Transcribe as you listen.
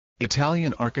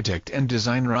Italian architect and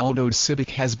designer Aldo Cibic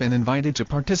has been invited to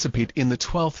participate in the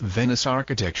 12th Venice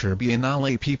Architecture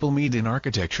Biennale. People Meet in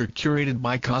Architecture, curated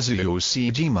by Kazuyo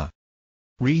Seijima.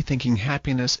 Rethinking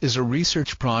Happiness is a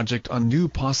research project on new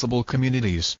possible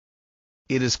communities.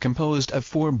 It is composed of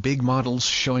 4 big models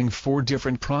showing 4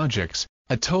 different projects,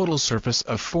 a total surface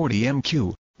of 40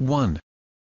 mq. 1.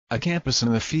 A campus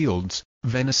in the fields,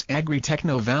 Venice.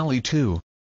 Agri-techno Valley 2.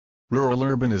 Rural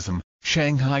urbanism,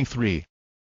 Shanghai 3.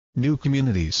 New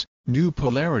communities, new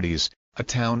polarities, a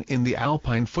town in the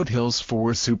alpine foothills.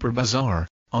 4. Superbazaar,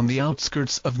 on the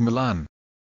outskirts of Milan.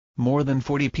 More than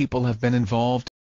 40 people have been involved,